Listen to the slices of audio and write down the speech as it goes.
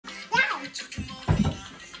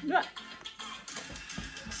Bra.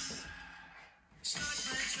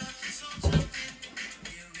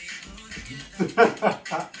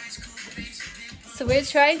 So we're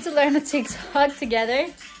trying to learn a TikTok together.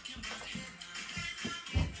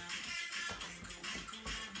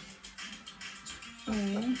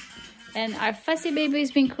 And our fussy baby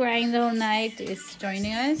who's been crying the whole night is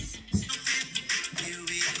joining us.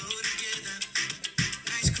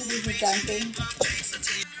 He's dancing.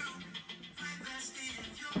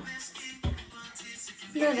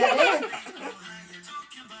 Look at it.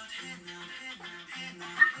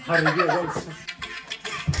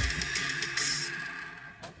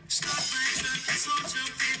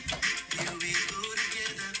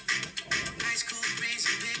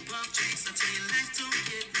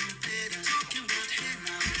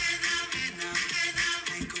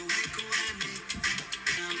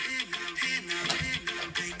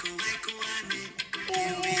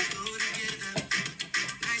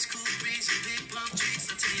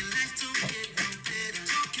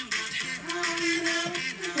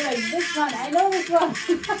 This one, I know this one.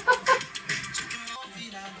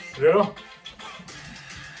 Yeah.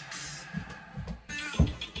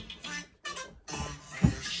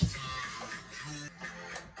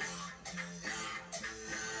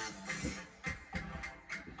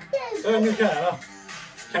 Nu kan jag.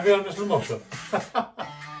 Kan vi göra det som också?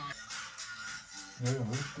 Nu gör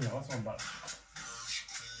jag sån där.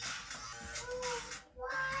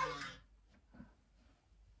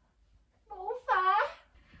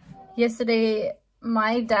 Yesterday,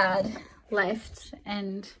 my dad left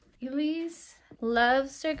and Elise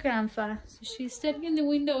loves her grandpa. So she's standing in the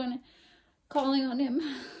window and calling on him.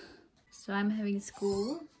 So I'm having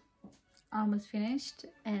school, almost finished.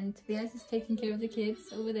 And Tobias is taking care of the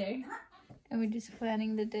kids over there. And we're just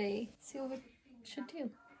planning the day. See what we should do.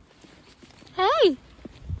 Hey!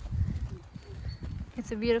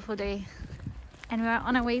 It's a beautiful day. And we're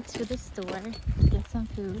on our way to the store to get some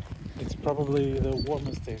food. It's probably the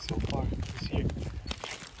warmest day so far this year.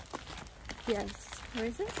 Yes. Where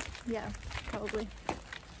is it? Yeah, probably.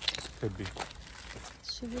 Could be.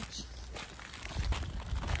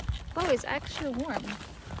 Oh, it's actually warm.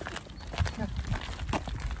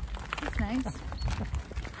 That's nice.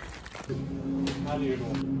 How do you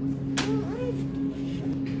know?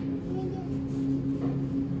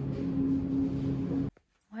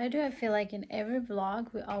 Why do I feel like in every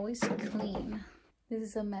vlog we always clean? This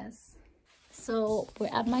is a mess. So we're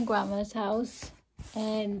at my grandma's house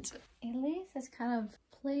and Elise has kind of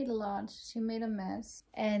played a lot. She made a mess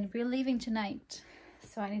and we're leaving tonight.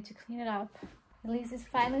 So I need to clean it up. Elise is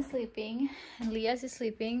finally sleeping and Lias is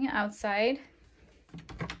sleeping outside.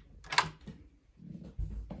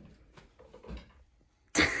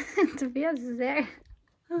 Tobias is there.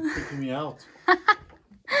 Taking me out.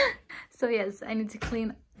 So yes, I need to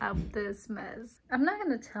clean up this mess. I'm not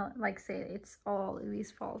gonna say it's all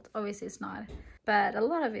Elise's fault. Obviously it's not, but a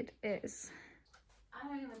lot of it is. I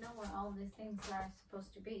don't even know where all these things are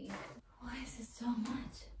supposed to be. Why is it so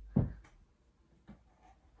much?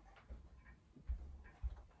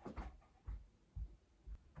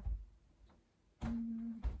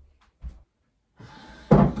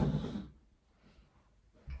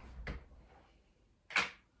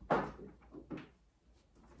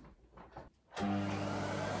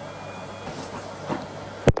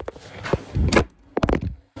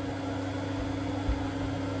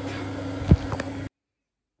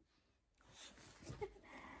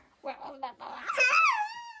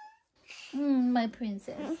 My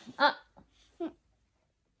princess. Ah.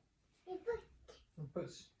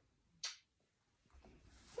 Puss.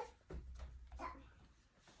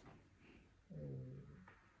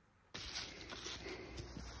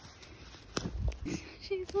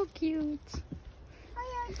 She's so cute. Vad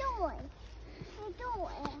gör du?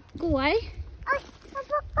 Går?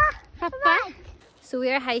 Papa. So we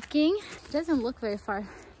are hiking. It doesn't look very far,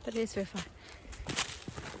 but it is very far.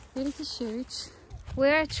 It is a church.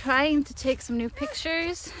 We're trying to take some new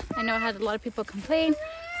pictures. I know I had a lot of people complain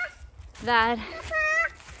that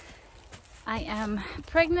I am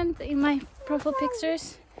pregnant in my profile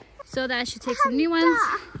pictures, so that I should take some new ones.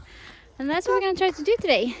 And that's what we're gonna try to do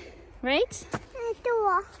today, right?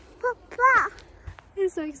 Papa.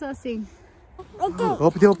 It's so exhausting.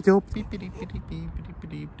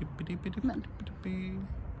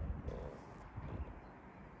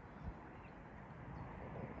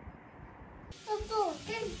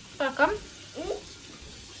 Bakom.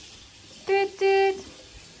 Tut.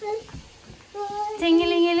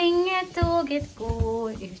 Tingelingelinge, tåget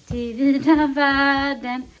går ut i vida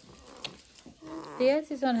världen.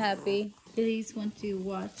 Lias is unhappy. Elise want to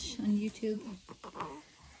watch on YouTube.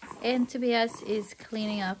 And Tobias is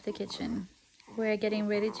cleaning up the kitchen. We're getting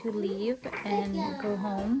ready to leave and go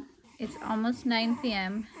home. It's almost 9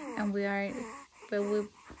 p.m. and we were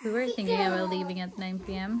thinking about leaving at 9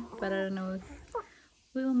 p.m. but I don't know if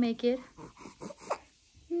we will make it.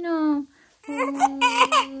 No.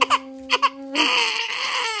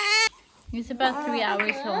 It's about 3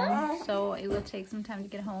 hours home, so it will take some time to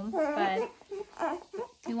get home, but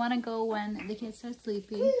we want to go when the kids are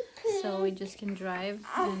sleeping so we just can drive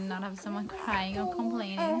and not have someone crying or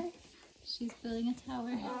complaining. She's building a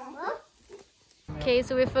tower. Okay,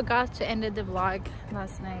 so we forgot to end the vlog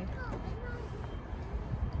last night.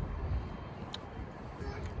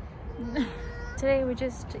 Today we're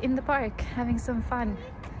just in the park having some fun.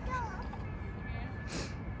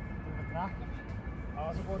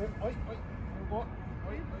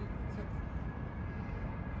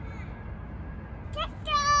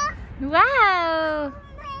 Wow!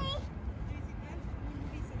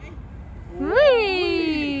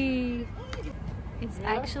 Whee! It's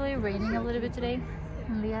actually raining a little bit today.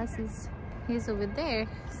 And Elias he's over there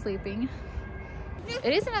sleeping.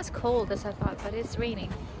 It isn't as cold as I thought, but it's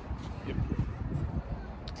raining. Yep.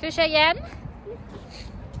 Ska vi köra igen?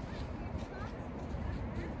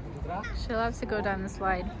 She loves to go down the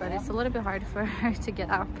slide, but it's a little bit hard for her to get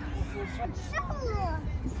up.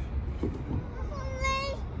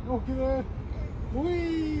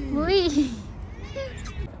 Wee!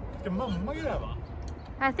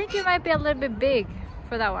 I think you might be a little bit big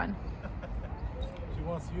for that one. She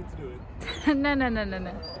wants you to do it. No.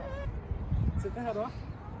 Sitt här då.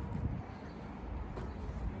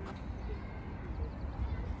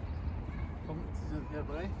 Kom,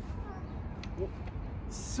 hjälpa dig.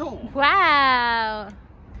 Så! Wow!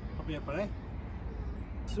 Kom, hjälpa dig.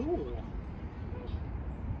 Så!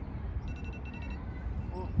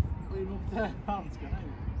 Och in mot handskarna.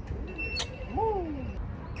 Oj!